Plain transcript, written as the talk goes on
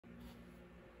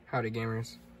Howdy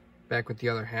gamers, back with the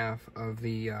other half of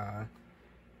the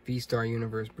VStar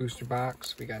Universe booster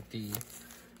box. We got the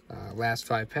last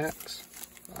 5 packs.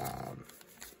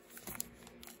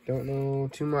 Don't know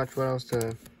too much what else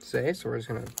to say, so we're just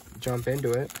gonna jump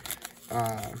into it.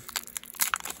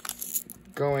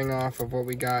 Going off of what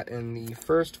we got in the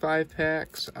first 5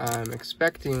 packs, I'm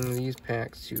expecting these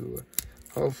packs to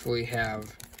hopefully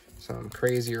have some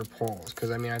crazier pulls, because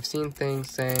I mean, I've seen things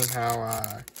saying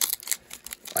how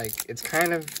like it's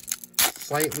kind of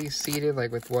slightly seeded,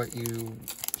 like with what you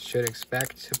should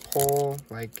expect to pull,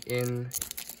 like in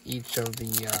each of the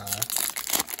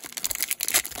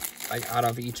like out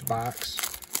of each box.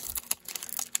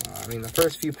 I mean, the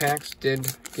first few packs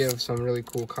did give some really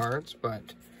cool cards,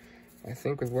 but I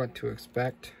think with what to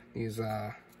expect, these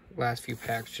last few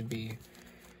packs should be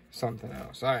something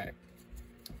else. All right,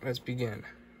 let's begin.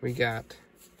 We got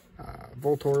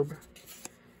Voltorb,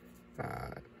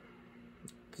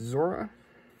 Zora,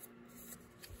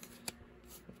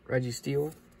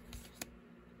 Registeel,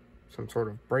 some sort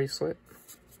of bracelet,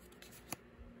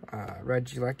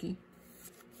 Regieleki,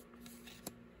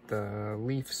 the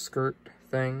leaf skirt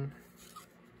thing.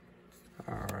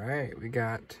 Alright, we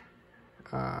got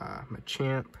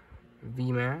Machamp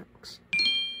VMAX.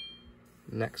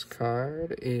 Next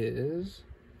card is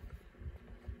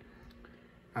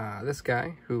this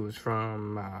guy, who's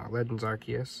from Legends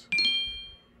Arceus.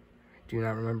 Do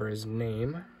not remember his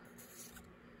name.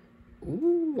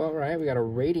 Ooh, alright, we got a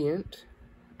Radiant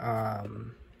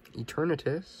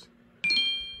Eternatus.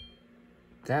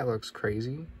 That looks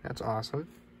crazy. That's awesome.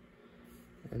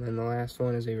 And then the last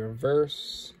one is a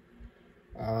reverse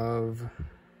of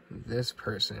this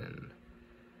person.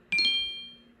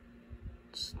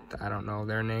 I don't know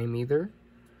their name either.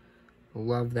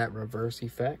 Love that reverse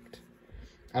effect.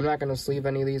 I'm not going to sleeve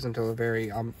any of these until the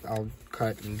very... I'll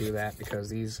cut and do that, because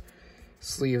these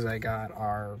sleeves I got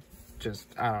are just,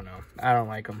 I don't know, I don't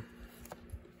like them,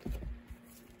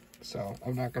 so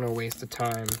I'm not gonna waste the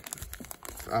time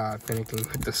finishing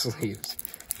with the sleeves.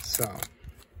 So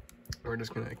we're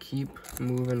just gonna keep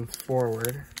moving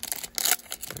forward,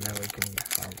 and then we can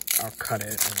I'll cut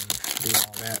it and do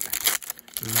all that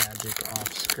magic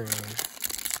off screen.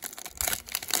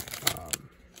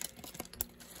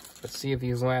 Let's see if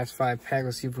these last 5 packs,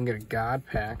 let's see if we can get a God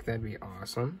pack. That'd be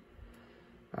awesome.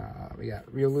 We got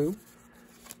Riolu,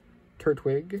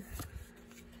 Turtwig,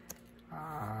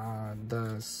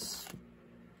 the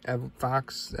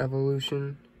Fox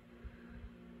Evolution.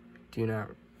 Do you not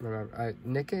remember?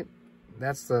 Nickit?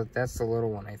 That's the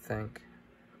little one, I think.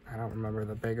 I don't remember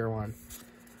the bigger one.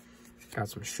 Got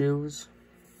some shoes.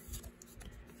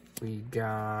 We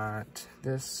got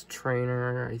this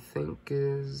trainer, I think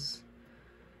is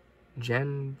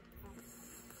Gen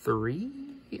 3?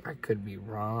 I could be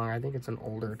wrong. I think it's an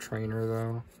older trainer,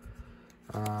 though.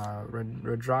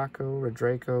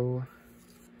 Redraco.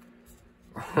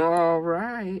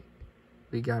 Alright.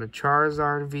 We got a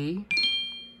Charizard V.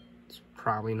 It's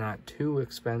probably not too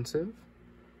expensive.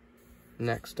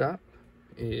 Next up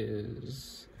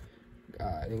is,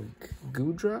 I think,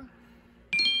 Goodra.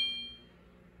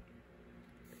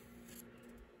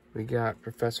 We got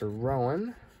Professor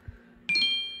Rowan.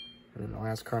 And then the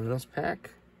last card in this pack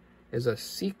is a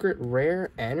secret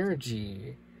rare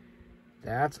energy.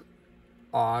 That's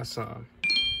awesome.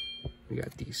 We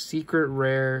got the secret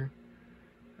rare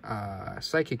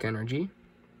psychic energy.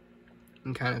 You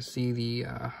can kind of see the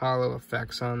hollow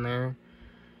effects on there.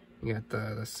 You got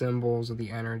the symbols of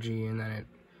the energy, and then it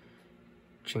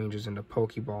changes into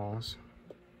Pokeballs.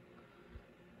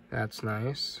 That's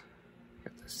nice.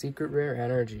 Got the secret rare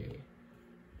energy.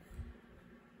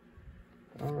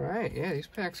 Alright, yeah, these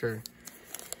packs are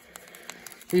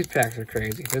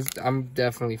crazy. I'm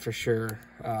definitely for sure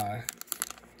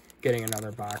getting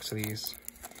another box of these.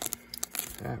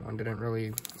 That one didn't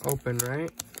really open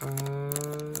right.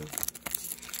 There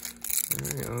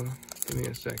we go. Give me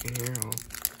a second here.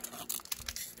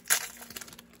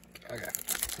 Okay.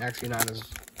 Actually, not as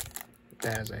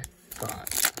bad as I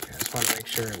thought. Okay, I just want to make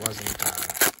sure it wasn't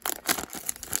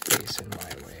facing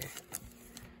my way.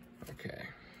 Okay.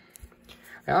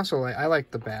 I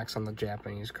like the backs on the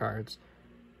Japanese cards.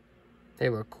 They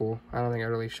look cool. I don't think I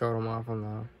really showed them off on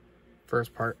the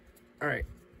first part. Alright.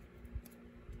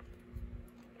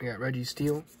 We got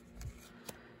Registeel.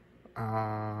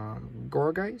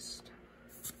 Gorgeist.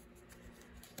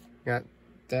 Got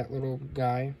that little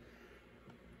guy.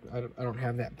 I don't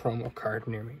have that promo card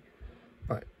near me.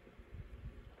 But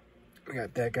we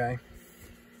got that guy.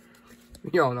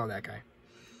 You all know that guy.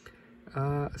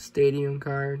 A stadium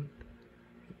card.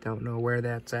 Don't know where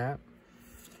that's at.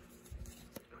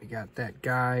 We got that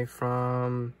guy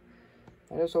from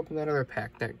I just opened that other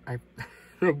pack.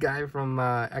 The guy from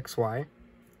XY,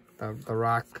 the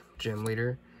Rock gym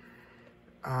leader.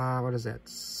 What is that?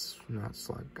 Not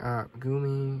Slug.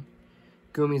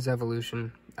 Gumi's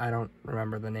Evolution. I don't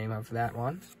remember the name of that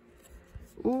one.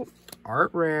 Ooh,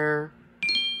 Art Rare.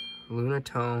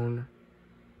 Lunatone.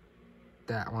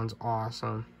 That one's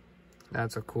awesome.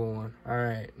 That's a cool one.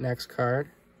 Alright, next card.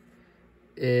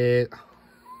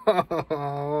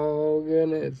 Oh,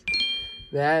 goodness.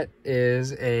 That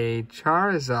is a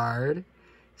Charizard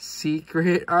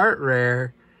Secret Art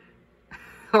Rare.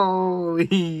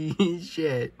 Holy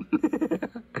shit.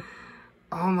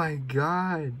 Oh my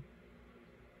god.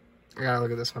 I gotta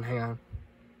look at this one. Hang on.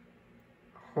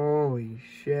 Holy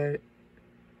shit.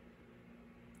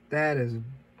 That is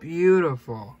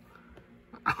beautiful.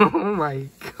 Oh my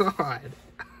god.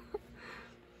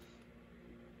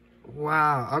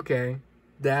 Wow, okay.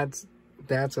 That's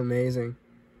amazing.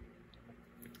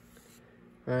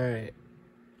 Alright.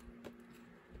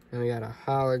 And we got a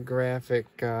holographic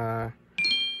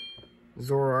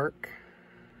Zoroark.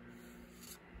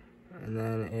 And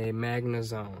then a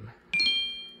Magnezone.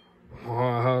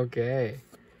 Okay.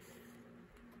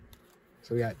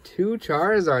 So we got 2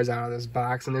 Charizards out of this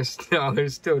box, and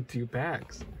there's still 2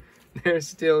 packs. There's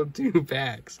still 2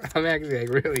 packs. I'm actually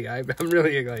like I'm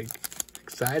really like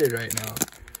excited right now.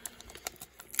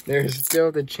 There's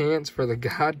still the chance for the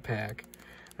God pack.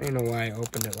 I don't know why I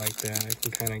opened it like that. I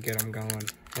can kind of get them going.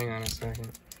 Hang on a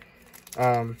second.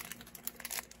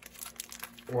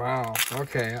 Wow.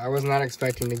 Okay, I was not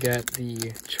expecting to get the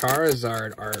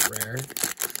Charizard Art Rare.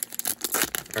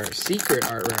 Or Secret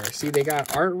Art Rare. See, they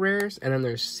got Art Rares, and then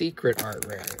there's Secret Art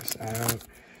Rares.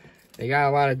 They got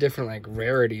a lot of different, like,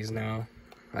 rarities now.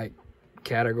 Like,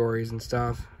 categories and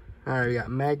stuff. Alright, we got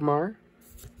Magmar.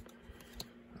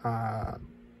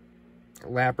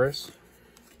 Lapras.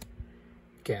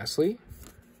 Ghastly.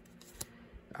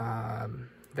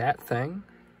 That thing.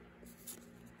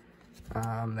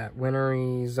 That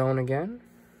Wintry Zone again.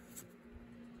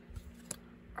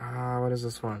 What is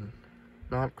this one?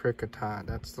 Not Kricketot,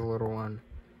 that's the little one.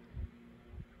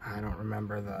 I don't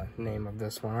remember the name of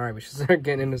this one. Alright, we should start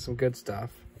getting into some good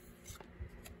stuff.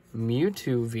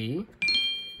 Mewtwo V.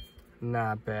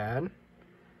 Not bad.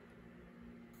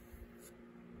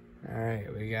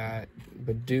 Alright, we got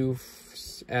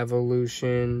Bidoof's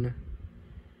Evolution.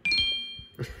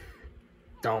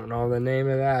 Don't know the name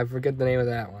of that. I forget the name of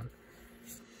that one.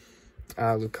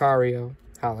 Lucario,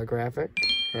 holographic.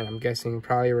 And I'm guessing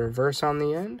probably a reverse on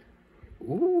the end.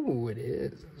 Ooh, it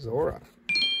is. Zora.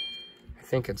 I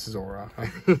think it's Zora.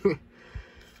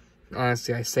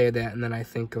 Honestly, I say that and then I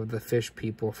think of the fish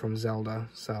people from Zelda.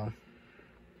 So,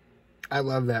 I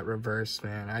love that reverse,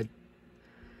 man.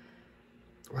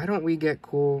 Why don't we get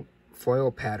cool foil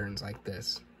patterns like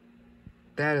this?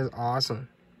 That is awesome.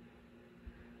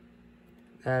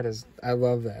 I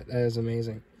love that. That is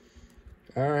amazing.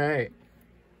 Alright.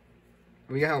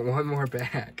 We got one more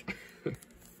pack.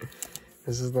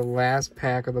 This is the last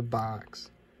pack of the box.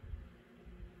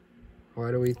 What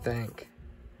do we think?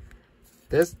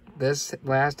 This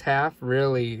last half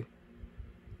really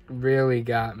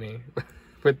got me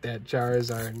with that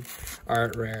Charizard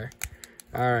Art Rare.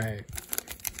 Alright.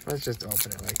 Let's just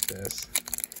open it like this.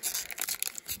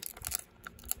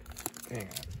 Hang on.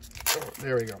 Oh,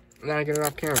 there we go. Now I get it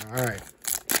off camera. Alright.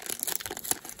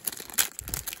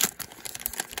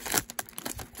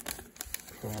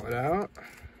 Pull it out.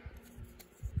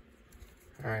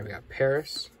 Alright, we got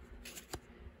Paris.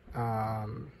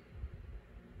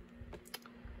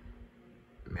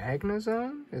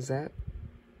 Magnezone? Is that?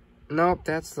 Nope,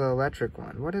 that's the electric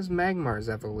one. What is Magmar's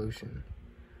Evolution?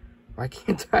 Why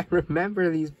can't I remember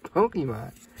these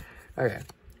Pokemon? Okay.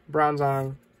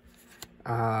 Bronzong.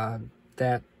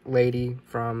 That lady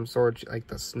from Sword, like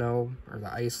the snow or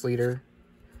the ice leader.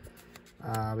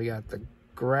 We got the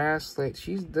grass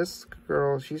lady. This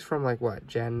girl, she's from like what?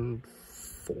 Gen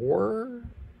 4?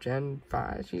 Gen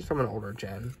 5? She's from an older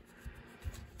gen.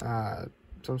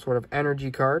 Some sort of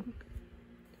energy card.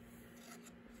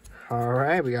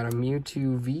 Alright, we got a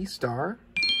Mewtwo VStar.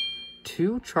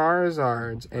 2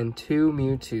 Charizards and 2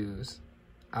 Mewtwo's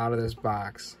out of this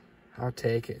box. I'll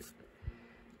take it.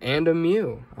 And a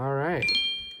Mew. Alright.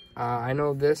 I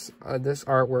know this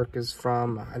artwork is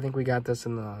from, I think we got this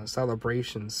in the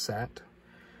Celebration set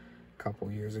a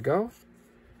couple years ago.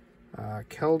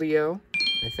 Keldeo.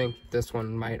 I think this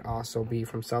one might also be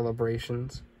from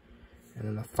Celebrations. And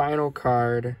then the final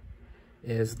card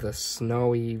is the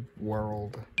Snowy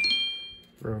World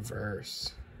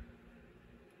reverse.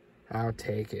 I'll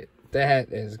take it.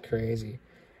 That is crazy.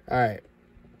 Alright.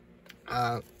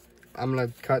 I'm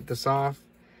going to cut this off.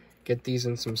 get these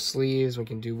in some sleeves. We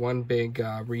can do one big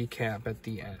recap at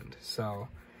the end. So,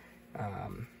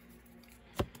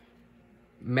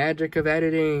 magic of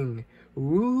editing.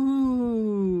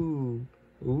 Woo!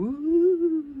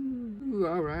 Woo!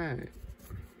 All right.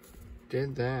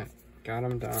 Did that. Got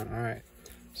them done. All right.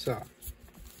 So,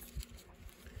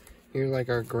 here's like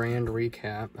our grand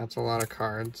recap. That's a lot of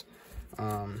cards.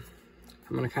 I'm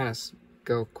going to kind of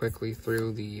go quickly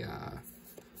through the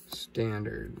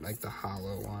standard, like the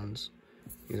hollow ones.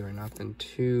 These are nothing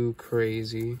too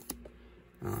crazy.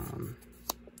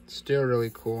 Still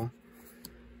really cool.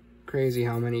 Crazy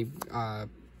how many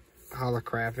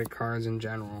holographic cards in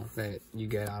general that you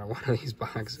get out of one of these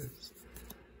boxes.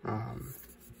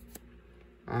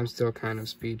 I'm still kind of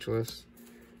speechless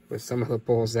with some of the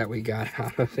pulls that we got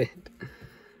out of it.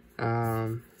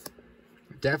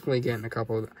 Definitely getting a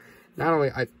couple of, not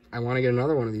only I want to get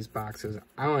another one of these boxes,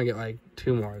 I want to get like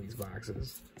 2 more of these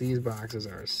boxes. These boxes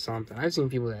are something. I've seen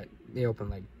people that they open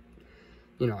like,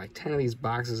 you know, like 10 of these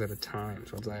boxes at a time.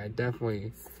 So it's like I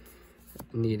definitely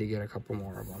need to get a couple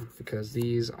more of them because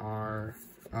these are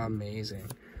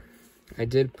amazing. I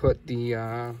did put the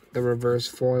reverse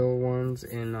foil ones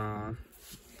in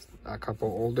a couple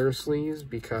older sleeves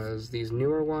because these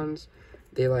newer ones,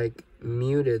 they like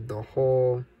muted the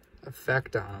whole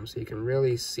effect on them, so you can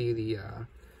really see the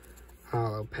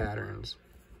hollow patterns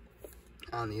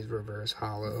on these reverse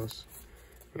hollows.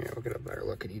 Here, we'll get a better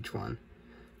look at each one.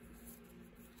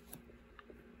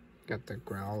 Got the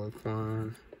Growlithe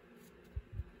one,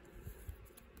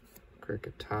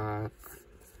 Kricketot.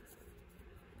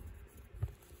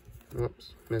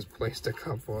 Whoops, misplaced a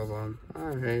couple of them. All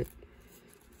right.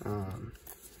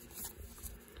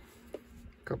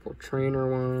 Couple trainer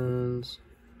ones.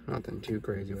 Nothing too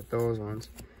crazy with those ones.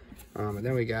 And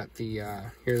then we got the,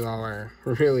 here's all our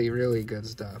really, really good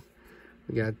stuff.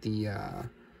 We got the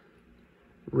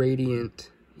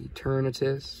Radiant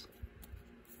Eternatus.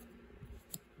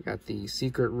 We got the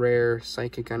Secret Rare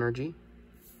Psychic Energy.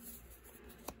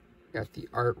 We got the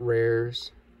Art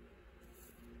Rares.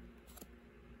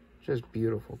 Just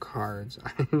beautiful cards.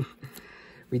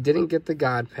 We didn't get the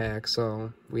God Pack,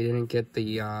 so we didn't get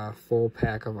the full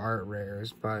pack of Art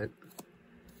Rares, but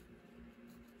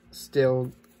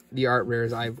still, the Art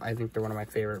Rares, I think they're one of my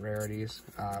favorite rarities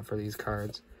for these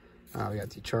cards. We got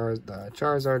the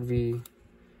Charizard V,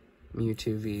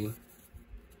 Mewtwo V,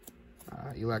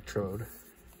 Electrode,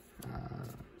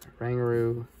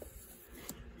 Rangaroo,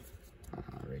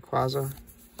 Rayquaza.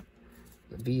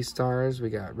 The V-Stars, we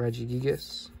got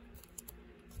Regigigas,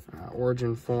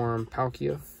 Origin Form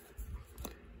Palkia,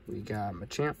 we got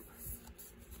Machamp,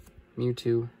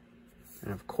 Mewtwo,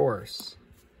 and of course,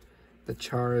 the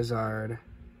Charizard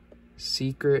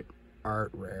Secret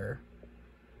Art Rare.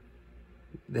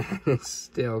 That is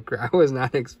still, I was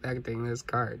not expecting this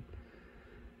card.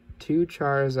 2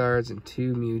 Charizards and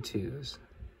 2 Mewtwo's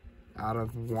out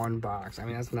of one box. I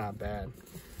mean, that's not bad.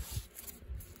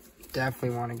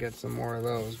 Definitely want to get some more of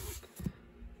those.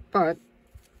 But,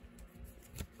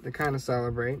 to kind of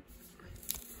celebrate,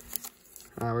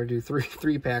 we're do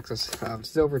three packs of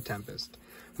Silver Tempest.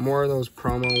 More of those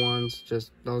promo ones,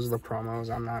 just those are the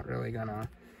promos. I'm not really gonna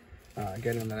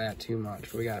get into that too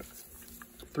much. But we got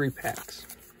 3 packs.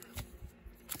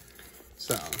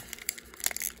 So,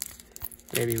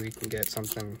 maybe we can get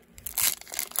something.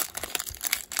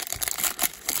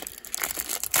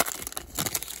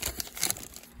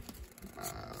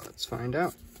 Let's find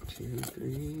out. 2,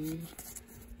 3.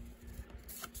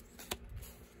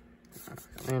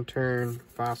 Lantern,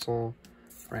 Fossil,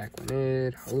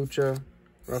 Arachnid, Hawlucha,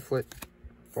 Rufflet,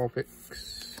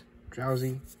 Vulpix,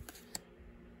 Drowsy,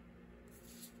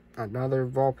 another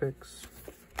Vulpix.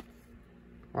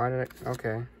 Why did I?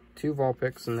 Okay, 2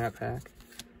 Vulpix in that pack.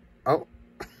 Oh,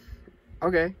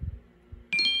 okay.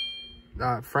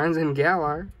 Friends in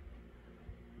Galar.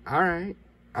 All right,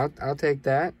 I'll take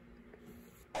that.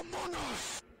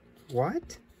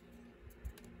 What?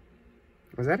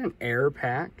 Was that an air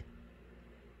pack?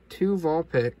 2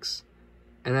 Vulpix,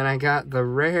 and then I got the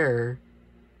rare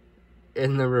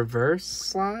in the reverse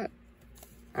slot.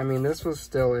 I mean, this was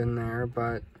still in there,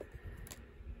 but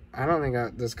I don't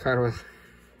think this card was...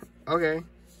 Okay.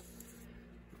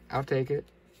 I'll take it.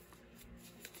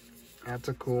 That's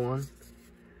a cool one.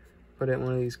 Put it in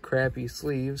one of these crappy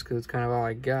sleeves, because it's kind of all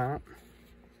I got.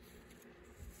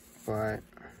 But,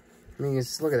 I mean,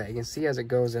 just look at that. You can see as it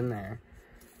goes in there.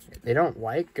 They don't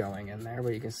like going in there,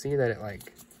 but you can see that it,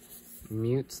 like,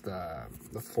 mutes the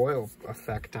foil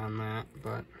effect on that.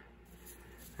 But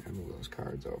I gotta move those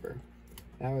cards over.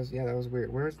 That was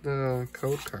weird. Where's the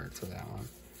code card for that one?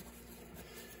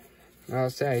 I'll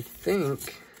say, I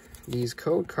think these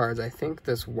code cards, I think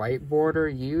this white border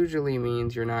usually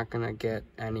means you're not going to get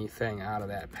anything out of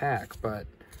that pack, but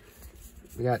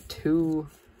we got two.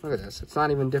 Look at this. It's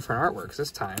not even different artworks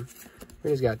this time.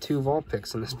 We just got two vault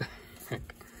picks in this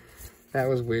pack. That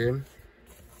was weird.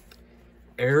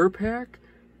 Error pack?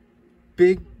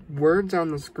 Big words on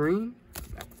the screen?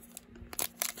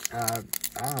 I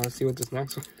don't know. Let's see what this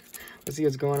next one. Let's see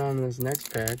what's going on in this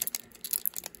next pack.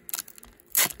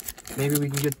 Maybe we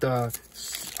can get the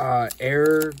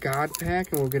Error God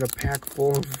pack and we'll get a pack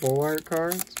full of full art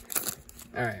cards.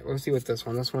 Alright, we'll see what this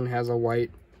one. This one has a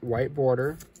white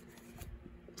border.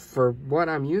 For what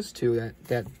I'm used to,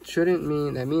 that shouldn't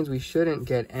mean, that means we shouldn't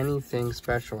get anything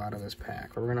special out of this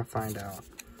pack. But we're gonna find out.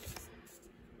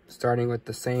 Starting with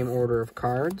the same order of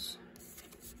cards.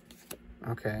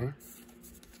 Okay.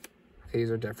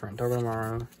 These are different.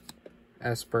 Togedemaru,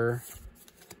 Esper,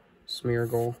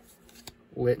 Smeargle,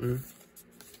 Litten,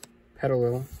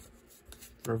 Petalil,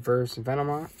 Reverse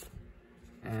Venomoth,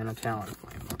 and a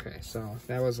Talonflame. Okay, so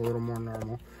that was a little more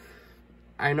normal.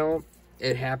 I know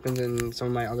it happens in some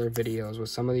of my other videos with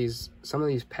some of these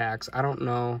packs. I don't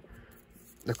know.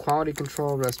 The quality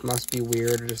control just must be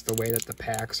weird, or just the way that the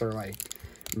packs are like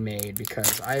made,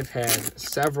 because I've had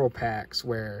several packs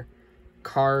where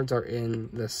cards are in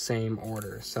the same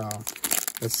order. So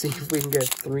let's see if we can get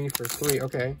 3 for 3.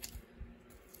 Okay.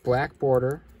 Black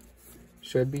border.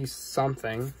 Should be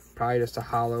something. Probably just a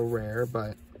hollow rare,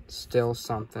 but still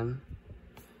something.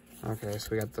 Okay, so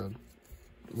we got the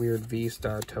weird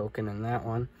VStar token in that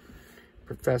one.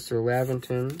 Professor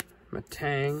Laventon,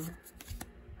 Matang,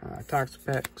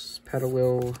 Toxapex,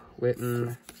 Petalil,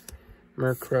 Litten,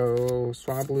 Murkrow,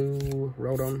 Swablu,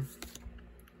 Rotom,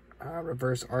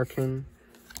 Reverse Arcan,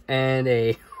 and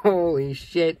a, holy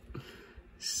shit,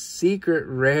 secret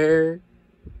rare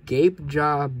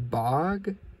Gapejaw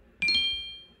Bog?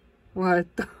 What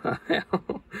the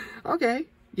hell? Okay,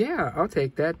 yeah, I'll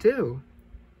take that too.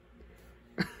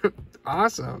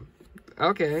 Awesome.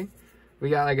 Okay, we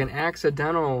got like an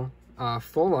accidental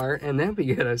full art, and then we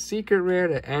get a secret rare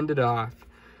to end it off.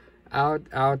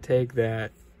 I'll take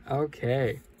that.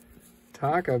 Okay,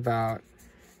 talk about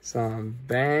some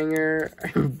bangers,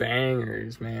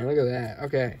 man. Look at that.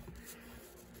 Okay,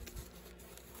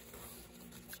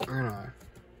 we're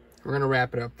gonna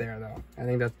wrap it up there, though. I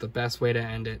think that's the best way to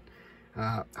end it.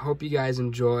 Hope you guys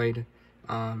enjoyed.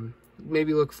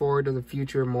 Maybe look forward to the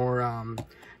future more.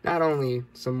 Not only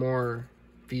some more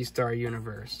VStar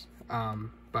Universe,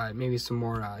 but maybe some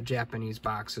more Japanese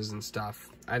boxes and stuff.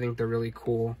 I think they're really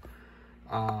cool.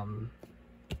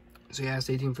 So yeah,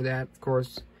 stay tuned for that. Of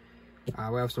course,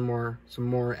 we'll have some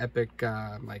more epic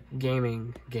like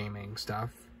gaming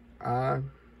stuff.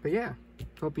 But yeah,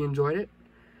 hope you enjoyed it.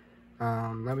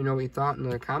 Let me know what you thought in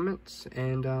the comments,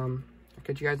 and I'll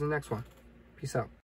catch you guys in the next one. Peace out.